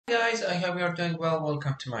guys, I hope you are doing well.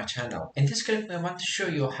 Welcome to my channel. In this clip, I want to show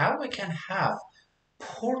you how we can have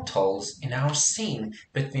portals in our scene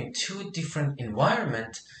between two different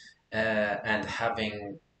environments and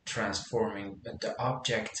having transforming the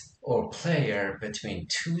object or player between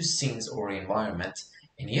two scenes or environments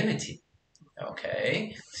in Unity.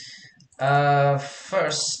 Okay.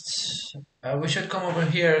 First, we should come over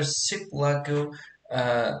here. Siplago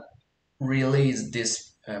released this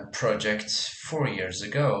project 4 years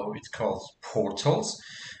ago. It's called Portals.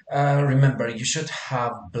 Remember, you should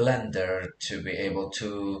have Blender to be able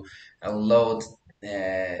to load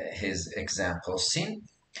his example scene.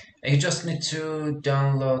 You just need to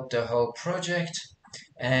download the whole project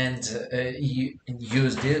and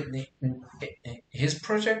use his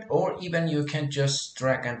project, or even you can just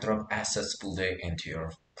drag and drop assets folder into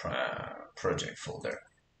your project folder.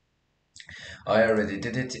 I already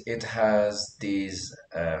did it. It has these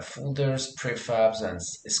folders, prefabs, and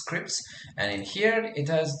scripts, and in here it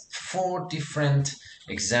has 4 different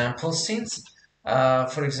example scenes.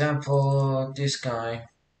 For example, this guy,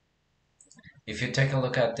 if you take a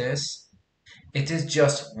look at this, it is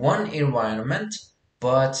just one environment,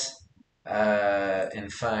 but in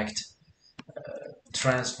fact,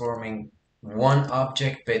 transforming one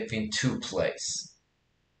object between two places.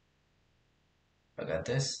 Look at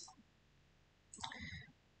this.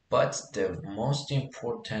 But the most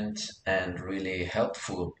important and really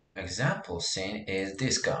helpful example scene is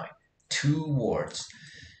this guy. 2 words.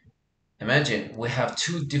 Imagine we have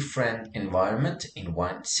 2 different environments in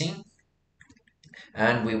one scene,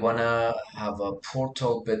 and we wanna have a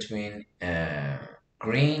portal between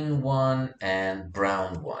green one and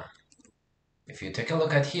brown one. If you take a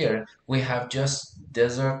look at here, we have just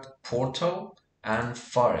desert portal and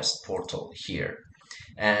forest portal here.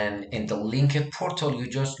 And in the linked portal, you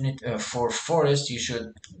just need for forest you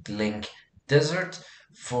should link desert.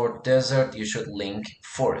 For desert you should link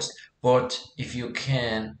forest. But if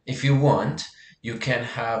you want, you can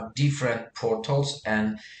have different portals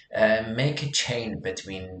and make a chain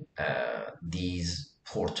between these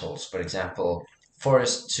portals. For example,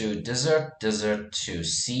 forest to desert, desert to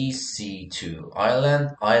sea, sea to island,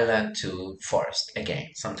 island to forest again,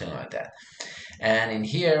 something like that. And in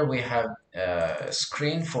here we have a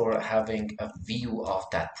screen for having a view of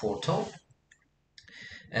that portal.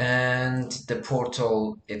 And the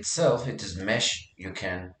portal itself, it is mesh. You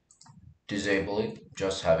can disable it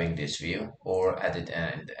just having this view or add it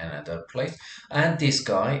in another place. And this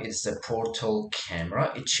guy is the portal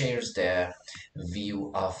camera. It shares the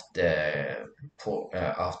view of the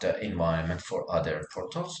environment for other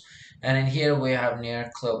portals. And in here we have near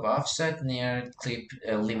clip offset, near clip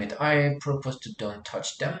limit. I propose to don't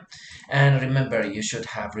touch them. And remember, you should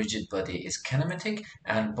have rigid body is kinematic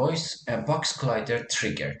and box collider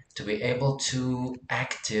trigger to be able to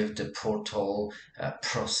active the portal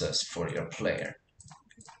process for your player.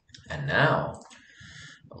 And now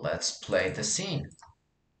let's play the scene.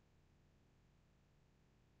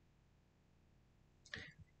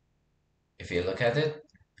 If you look at it,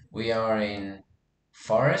 we are in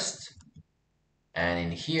forest, and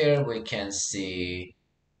in here we can see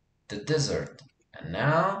the desert, and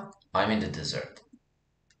now I'm in the desert.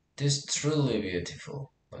 This is truly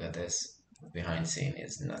beautiful. Look at this. Behind scene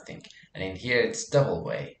is nothing, and in here it's double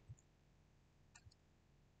way.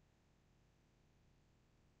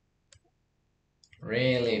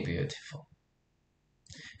 Really beautiful.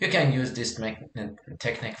 You can use this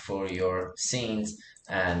technique for your scenes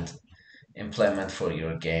and implement for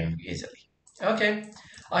your game easily. Okay,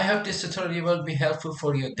 I hope this tutorial will be helpful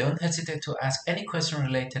for you. Don't hesitate to ask any question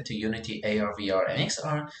related to Unity, AR, VR, and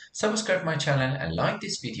XR. Subscribe my channel and like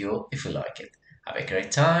this video if you like it. Have a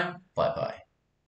great time. Bye bye.